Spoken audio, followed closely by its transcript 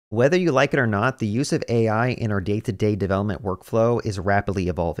Whether you like it or not, the use of AI in our day-to-day development workflow is rapidly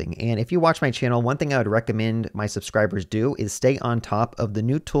evolving. And if you watch my channel, one thing I would recommend my subscribers do is stay on top of the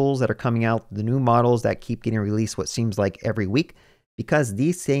new tools that are coming out, the new models that keep getting released what seems like every week, because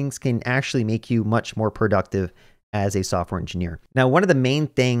these things can actually make you much more productive as a software engineer. Now, one of the main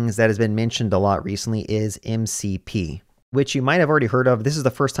things that has been mentioned a lot recently is MCP, which you might have already heard of. This is the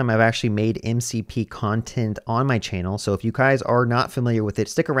first time I've actually made MCP content on my channel. So if you guys are not familiar with it,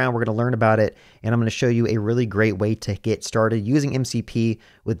 stick around. We're going to learn about it. And I'm going to show you a really great way to get started using MCP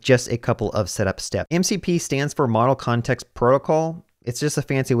with just a couple of setup steps. MCP stands for Model Context Protocol. It's just a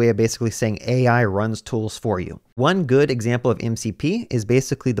fancy way of basically saying AI runs tools for you. One good example of MCP is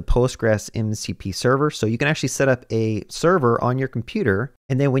basically the Postgres MCP server. So you can actually set up a server on your computer.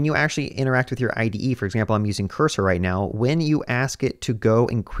 And then when you actually interact with your IDE, for example, I'm using Cursor right now, when you ask it to go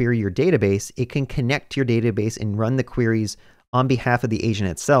and query your database, it can connect to your database and run the queries on behalf of the agent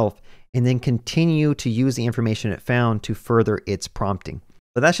itself, and then continue to use the information it found to further its prompting.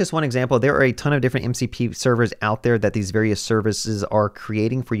 But that's just one example. There are a ton of different MCP servers out there that these various services are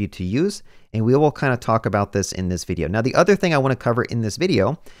creating for you to use. And we will kind of talk about this in this video. Now, the other thing I want to cover in this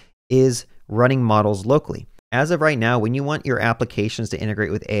video is running models locally. As of right now, when you want your applications to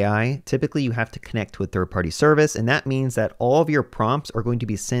integrate with AI, typically you have to connect to a third-party service. And that means that all of your prompts are going to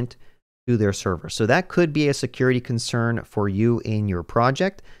be sent to their server. So that could be a security concern for you in your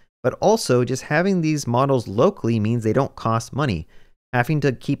project. But also just having these models locally means they don't cost money. Having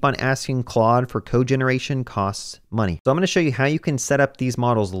to keep on asking Claude for code generation costs money. So I'm going to show you how you can set up these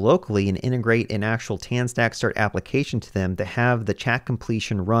models locally and integrate an actual TANStack Start application to them to have the chat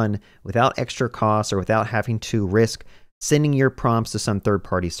completion run without extra costs or without having to risk sending your prompts to some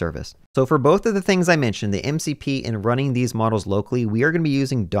third-party service. So for both of the things I mentioned, the MCP and running these models locally, we are going to be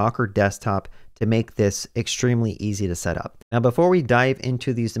using Docker Desktop to make this extremely easy to set up. Now, before we dive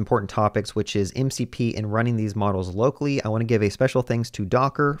into these important topics, which is MCP and running these models locally, I want to give a special thanks to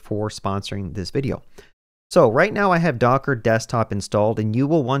Docker for sponsoring this video. So right now I have Docker Desktop installed, and you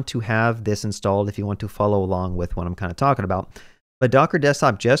will want to have this installed if you want to follow along with what I'm kind of talking about. But Docker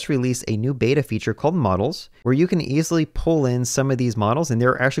Desktop just released a new beta feature called Models, where you can easily pull in some of these models, and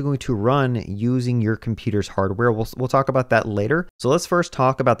they're actually going to run using your computer's hardware. We'll talk about that later. So let's first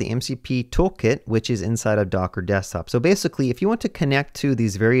talk about the MCP toolkit, which is inside of Docker Desktop. So basically, if you want to connect to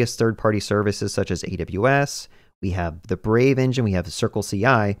these various third-party services such as AWS, we have the Brave engine, we have the Circle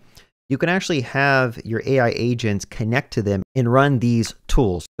CI, you can actually have your AI agents connect to them and run these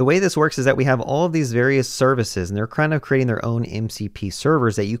tools. The way this works is that we have all of these various services, and they're kind of creating their own MCP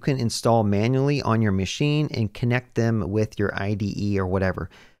servers that you can install manually on your machine and connect them with your IDE or whatever.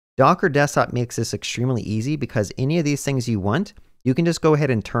 Docker Desktop makes this extremely easy because any of these things you want, you can just go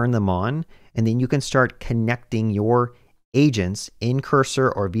ahead and turn them on, and then you can start connecting your agents in Cursor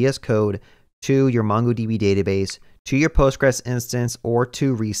or VS Code to your MongoDB database, to your Postgres instance, or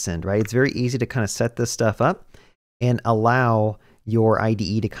to Resend, right? It's very easy to kind of set this stuff up and allow your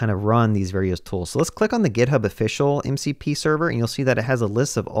IDE to kind of run these various tools. So let's click on the GitHub official MCP server, and you'll see that it has a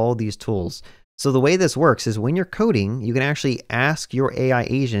list of all these tools. So the way this works is when you're coding, you can actually ask your AI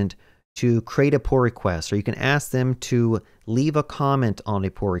agent to create a pull request, or you can ask them to leave a comment on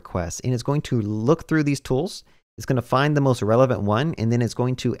a pull request, and it's going to look through these tools. It's going to find the most relevant one, and then it's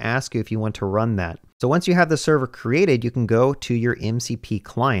going to ask you if you want to run that. So once you have the server created, you can go to your MCP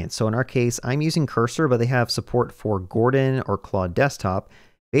client. So in our case, I'm using Cursor, but they have support for Gordon or Claude Desktop.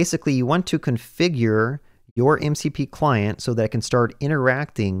 Basically, you want to configure your MCP client so that it can start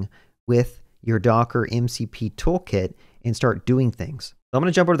interacting with your Docker MCP toolkit and start doing things. So I'm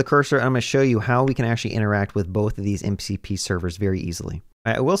going to jump over to the Cursor, and I'm going to show you how we can actually interact with both of these MCP servers very easily.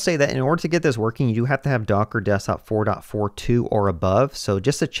 I will say that in order to get this working, you do have to have Docker Desktop 4.42 or above. So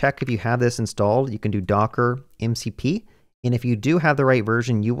just to check if you have this installed, you can do Docker MCP. And if you do have the right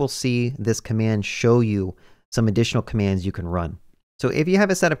version, you will see this command show you some additional commands you can run. So if you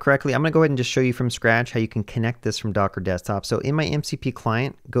have it set up correctly, I'm going to go ahead and just show you from scratch how you can connect this from Docker Desktop. So in my MCP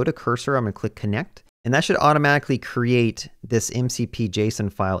client, go to Cursor, I'm going to click Connect. And that should automatically create this MCP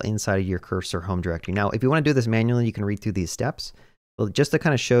JSON file inside of your Cursor home directory. Now, if you want to do this manually, you can read through these steps. So just to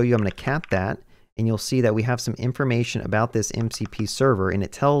kind of show you, I'm going to cap that, and you'll see that we have some information about this MCP server, and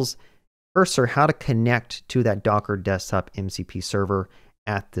it tells Cursor how to connect to that Docker Desktop MCP server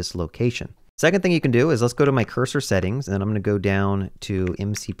at this location. Second thing you can do is let's go to my Cursor settings, and then I'm going to go down to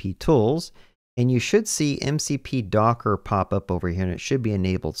MCP tools, and you should see MCP Docker pop up over here, and it should be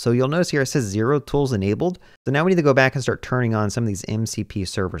enabled. So you'll notice here it says 0 tools enabled. So now we need to go back and start turning on some of these MCP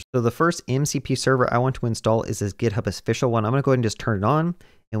servers. So the first MCP server I want to install is this GitHub official one. I'm going to go ahead and just turn it on.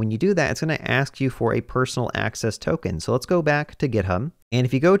 And when you do that, it's going to ask you for a personal access token. So let's go back to GitHub. And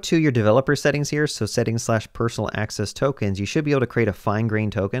if you go to your developer settings here, so settings/personal access tokens, you should be able to create a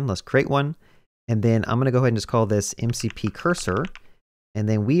fine-grained token. Let's create one. And then I'm going to go ahead and just call this MCP cursor. And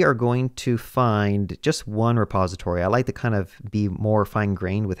then we are going to find just one repository. I like to kind of be more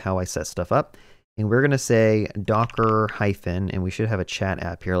fine-grained with how I set stuff up. And we're going to say Docker hyphen, and we should have a chat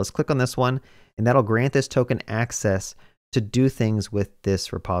app here. Let's click on this one, and that'll grant this token access to do things with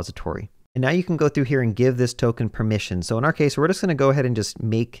this repository. And now you can go through here and give this token permission. So in our case, we're just going to go ahead and just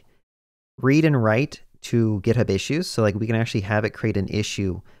make read and write to GitHub issues. So like we can actually have it create an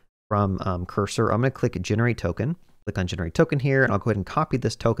issue from Cursor. I'm going to click generate token, click on generate token here, and I'll go ahead and copy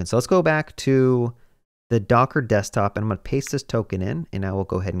this token. So let's go back to the Docker desktop, and I'm going to paste this token in, and now we'll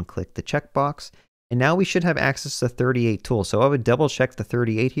go ahead and click the checkbox. And now we should have access to 38 tools. So I would double check the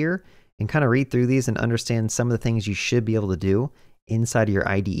 38 here and kind of read through these and understand some of the things you should be able to do inside of your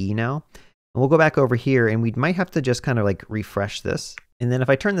IDE now. And we'll go back over here, and we might have to just kind of like refresh this. And then if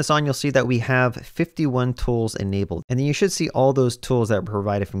I turn this on, you'll see that we have 51 tools enabled. And then you should see all those tools that are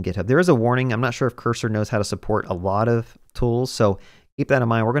provided from GitHub. There is a warning. I'm not sure if Cursor knows how to support a lot of tools, so keep that in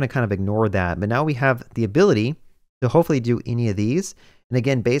mind. We're going to kind of ignore that. But now we have the ability to hopefully do any of these. And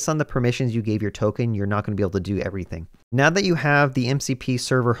again, based on the permissions you gave your token, you're not going to be able to do everything. Now that you have the MCP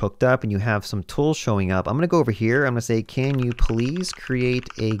server hooked up and you have some tools showing up, I'm going to go over here. I'm going to say, can you please create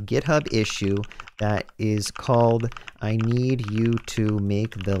a GitHub issue that is called, I need you to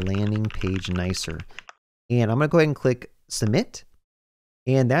make the landing page nicer. And I'm going to go ahead and click submit.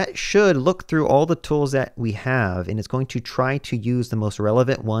 And that should look through all the tools that we have, and it's going to try to use the most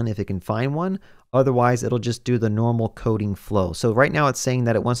relevant one if it can find one. Otherwise, it'll just do the normal coding flow. So right now it's saying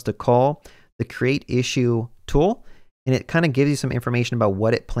that it wants to call the create issue tool, and it kind of gives you some information about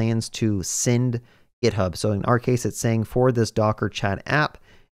what it plans to send GitHub. So in our case, it's saying for this Docker chat app,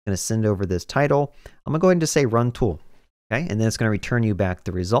 it's going to send over this title. I'm going to go ahead and just say run tool. Okay, and then it's going to return you back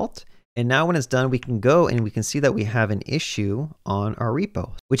the result. And now when it's done, we can go and we can see that we have an issue on our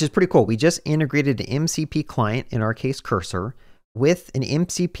repo, which is pretty cool. We just integrated an MCP client, in our case Cursor, with an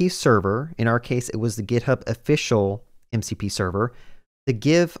MCP server. In our case, it was the GitHub official MCP server, to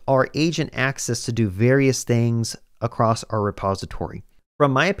give our agent access to do various things across our repository.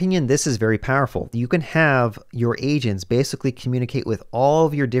 From my opinion, this is very powerful. You can have your agents basically communicate with all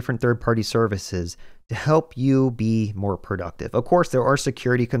of your different third-party services to help you be more productive. Of course, there are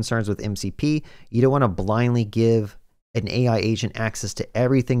security concerns with MCP. You don't want to blindly give an AI agent access to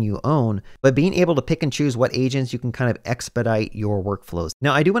everything you own, but being able to pick and choose what agents you can kind of expedite your workflows.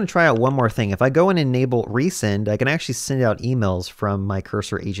 Now, I do want to try out one more thing. If I go and enable resend, I can actually send out emails from my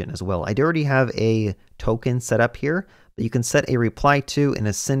Cursor agent as well. I do already have a token set up here, but you can set a reply to and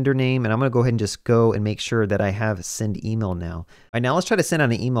a sender name, and I'm going to go ahead and just go and make sure that I have send email now. All right, now let's try to send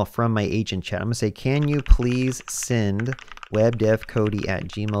out an email from my agent chat. I'm going to say, can you please send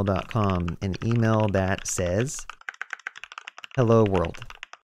webdevcody@gmail.com an email that says, hello world.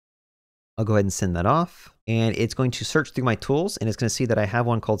 I'll go ahead and send that off, and it's going to search through my tools, and it's going to see that I have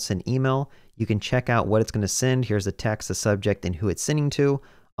one called send email. You can check out what it's going to send. Here's the text, the subject, and who it's sending to.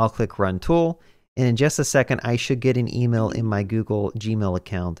 I'll click run tool, and in just a second, I should get an email in my Google Gmail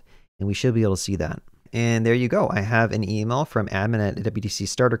account, and we should be able to see that. And there you go. I have an email from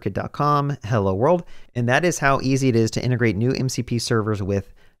admin@wdcstarterkit.com, hello world, and that is how easy it is to integrate new MCP servers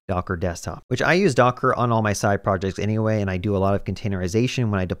with Docker Desktop, which I use Docker on all my side projects anyway, and I do a lot of containerization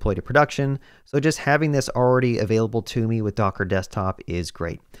when I deploy to production. So just having this already available to me with Docker Desktop is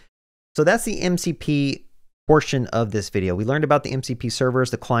great. So that's the MCP portion of this video. We learned about the MCP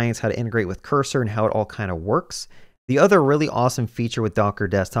servers, the clients, how to integrate with Cursor, and how it all kind of works. The other really awesome feature with Docker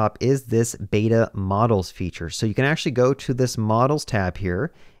Desktop is this beta models feature. So you can actually go to this models tab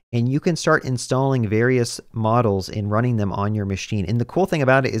here, and you can start installing various models and running them on your machine. And the cool thing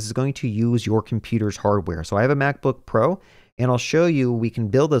about it is it's going to use your computer's hardware. So I have a MacBook Pro, and I'll show you we can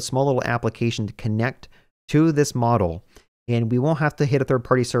build a small little application to connect to this model. And we won't have to hit a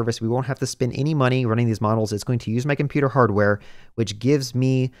third-party service. We won't have to spend any money running these models. It's going to use my computer hardware, which gives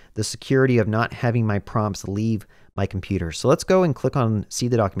me the security of not having my prompts leave my computer. So let's go and click on see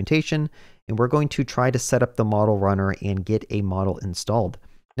the documentation, and we're going to try to set up the model runner and get a model installed.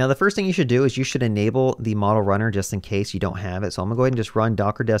 Now, the first thing you should do is you should enable the model runner just in case you don't have it. So I'm going to go ahead and just run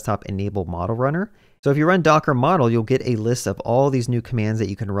Docker Desktop enable model runner. So if you run Docker model, you'll get a list of all these new commands that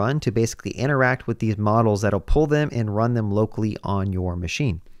you can run to basically interact with these models that'll pull them and run them locally on your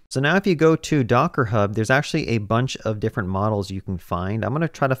machine. So now if you go to Docker Hub, there's actually a bunch of different models you can find. I'm going to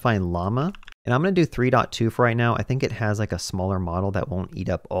try to find Llama. And I'm going to do 3.2 for right now. I think it has like a smaller model that won't eat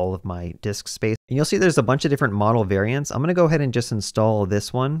up all of my disk space. And you'll see there's a bunch of different model variants. I'm going to go ahead and just install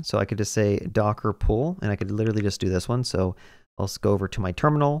this one. So I could just say Docker pull, and I could literally just do this one. So I'll just go over to my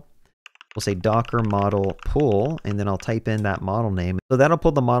terminal. We'll say Docker model pull, and then I'll type in that model name. So that'll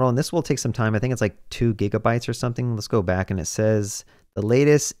pull the model, and this will take some time. I think it's like 2 gigabytes or something. Let's go back, and it says the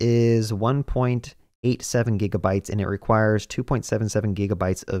latest is 1.87 gigabytes, and it requires 2.77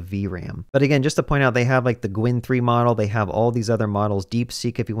 gigabytes of VRAM. But again, just to point out, they have like the Gwyn 3 model. They have all these other models,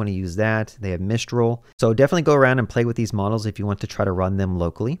 DeepSeek if you want to use that. They have Mistral. So definitely go around and play with these models if you want to try to run them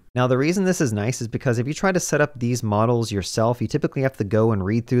locally. Now, the reason this is nice is because if you try to set up these models yourself, you typically have to go and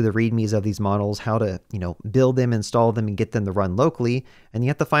read through the readmes of these models, how to, build them, install them, and get them to run locally. And you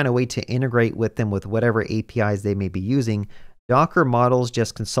have to find a way to integrate with them with whatever APIs they may be using. Docker models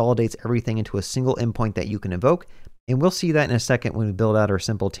just consolidates everything into a single endpoint that you can invoke, and we'll see that in a second when we build out our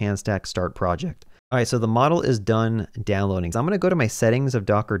simple TanStack start project. All right, so the model is done downloading. So I'm going to go to my settings of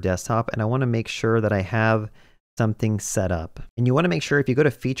Docker Desktop, and I want to make sure that I have something set up. And you want to make sure if you go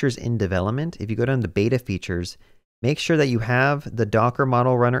to features in development, if you go down to beta features, make sure that you have the Docker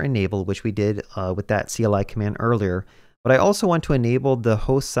model runner enabled, which we did with that CLI command earlier. But I also want to enable the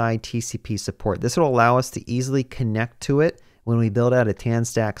host side TCP support. This will allow us to easily connect to it when we build out a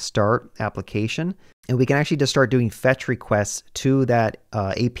TanStack start application, and we can actually just start doing fetch requests to that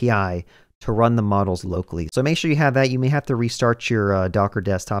API to run the models locally. So make sure you have that. You may have to restart your Docker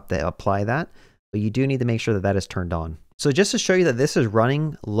desktop to apply that, but you do need to make sure that that is turned on. So just to show you that this is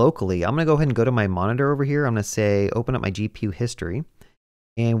running locally, I'm going to go ahead and go to my monitor over here. I'm going to say open up my GPU history,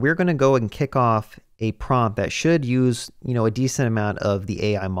 and we're going to go and kick off a prompt that should use a decent amount of the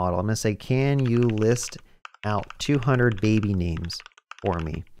AI model. I'm going to say, can you list out 200 baby names for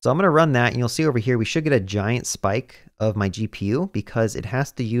me? So I'm going to run that, and you'll see over here we should get a giant spike of my GPU because it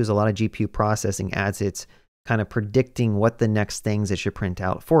has to use a lot of GPU processing as it's kind of predicting what the next things it should print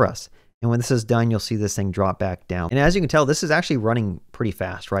out for us. And when this is done, you'll see this thing drop back down. And as you can tell, this is actually running pretty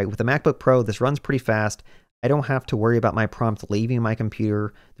fast, right? With the MacBook Pro, this runs pretty fast. I don't have to worry about my prompt leaving my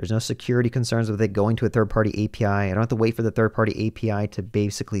computer. There's no security concerns with it going to a third-party API. I don't have to wait for the third-party API to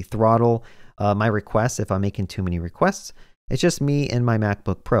basically throttle my requests if I'm making too many requests. It's just me and my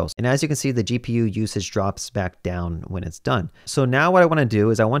MacBook Pro. And as you can see, the GPU usage drops back down when it's done. So now what I want to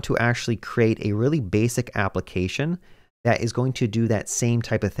do is I want to actually create a really basic application that is going to do that same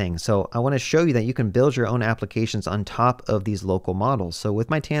type of thing. So I want to show you that you can build your own applications on top of these local models. So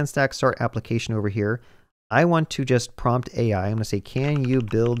with my TanStack start application over here, I want to just prompt AI. I'm going to say, can you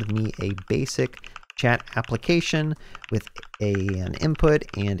build me a basic chat application with an input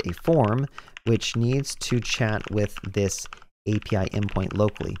and a form which needs to chat with this API endpoint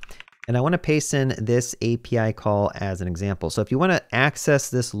locally. And I want to paste in this API call as an example. So if you want to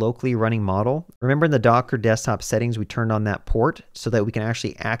access this locally running model, remember in the Docker desktop settings, we turned on that port so that we can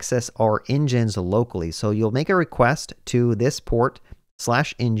actually access our engines locally. So you'll make a request to this port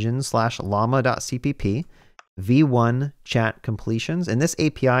 /engine/llama.cpp v1 chat completions. And this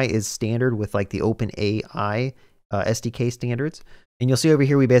API is standard with like the OpenAI SDK standards. And you'll see over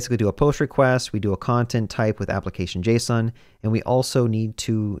here, we basically do a post request, we do a content type with application JSON, and we also need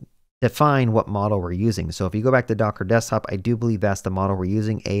to define what model we're using. So if you go back to Docker Desktop, I do believe that's the model we're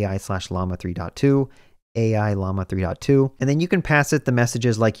using, AI/Llama 3.2, AI Llama 3.2. And then you can pass it the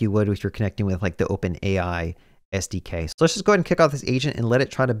messages like you would if you're connecting with like the OpenAI SDK. So let's just go ahead and kick off this agent and let it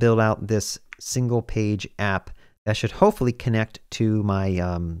try to build out this single page app that should hopefully connect to my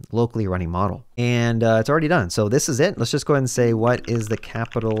locally running model. And it's already done. So this is it. Let's just go ahead and say, what is the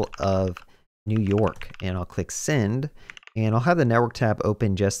capital of New York? And I'll click send. And I'll have the network tab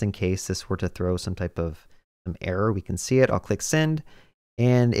open just in case this were to throw some type of error. We can see it. I'll click send.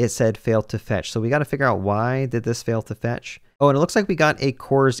 And it said failed to fetch. So we got to figure out why did this fail to fetch. Oh, and it looks like we got a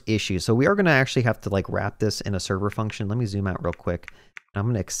CORS issue. So we are going to actually have to like wrap this in a server function. Let me zoom out real quick. I'm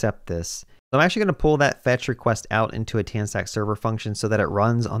going to accept this. So I'm actually going to pull that fetch request out into a TanStack server function so that it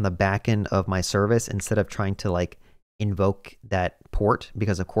runs on the back end of my service instead of trying to like invoke that port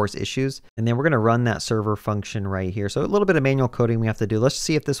because of CORS issues. And then we're going to run that server function right here. So a little bit of manual coding we have to do. Let's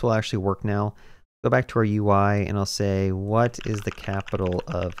see if this will actually work now. Go back to our UI and I'll say, what is the capital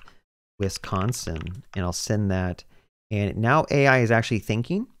of Wisconsin? And I'll send that. And now AI is actually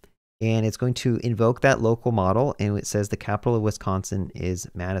thinking, and it's going to invoke that local model, and it says the capital of Wisconsin is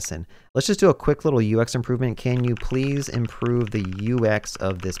Madison. Let's just do a quick little UX improvement. Can you please improve the UX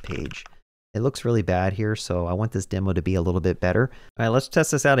of this page? It looks really bad here, so I want this demo to be a little bit better. All right, let's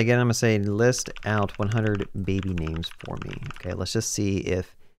test this out again. I'm gonna say list out 100 baby names for me. Okay, let's just see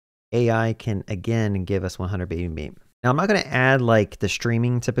if AI can again give us 100 baby names. Now, I'm not going to add like the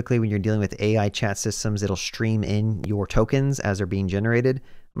streaming. Typically, when you're dealing with AI chat systems, it'll stream in your tokens as they're being generated.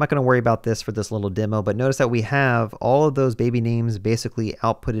 I'm not going to worry about this for this little demo, but notice that we have all of those baby names basically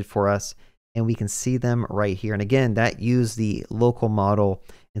outputted for us, and we can see them right here. And again, that used the local model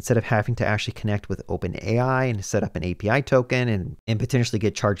instead of having to actually connect with OpenAI and set up an API token and potentially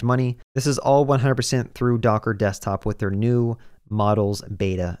get charged money. This is all 100% through Docker Desktop with their new models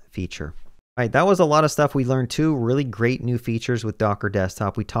beta feature. All right, that was a lot of stuff we learned too. Really great new features with Docker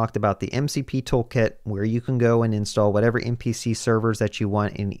Desktop. We talked about the MCP toolkit where you can go and install whatever MPC servers that you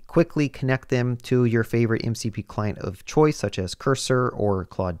want and quickly connect them to your favorite MCP client of choice, such as Cursor or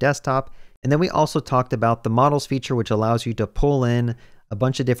Claude Desktop. And then we also talked about the models feature, which allows you to pull in a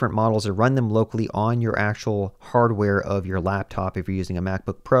bunch of different models and run them locally on your actual hardware of your laptop. If you're using a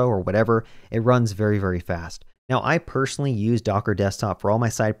MacBook Pro or whatever, it runs very, very fast. Now, I personally use Docker Desktop for all my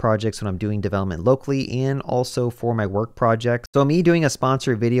side projects when I'm doing development locally and also for my work projects. So me doing a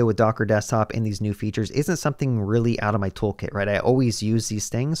sponsored video with Docker Desktop and these new features isn't something really out of my toolkit, right? I always use these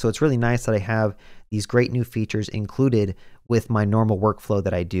things. So it's really nice that I have these great new features included with my normal workflow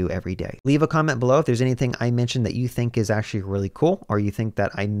that I do every day. Leave a comment below if there's anything I mentioned that you think is actually really cool or you think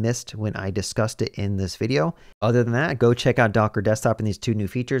that I missed when I discussed it in this video. Other than that, go check out Docker Desktop and these two new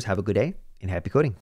features. Have a good day and happy coding.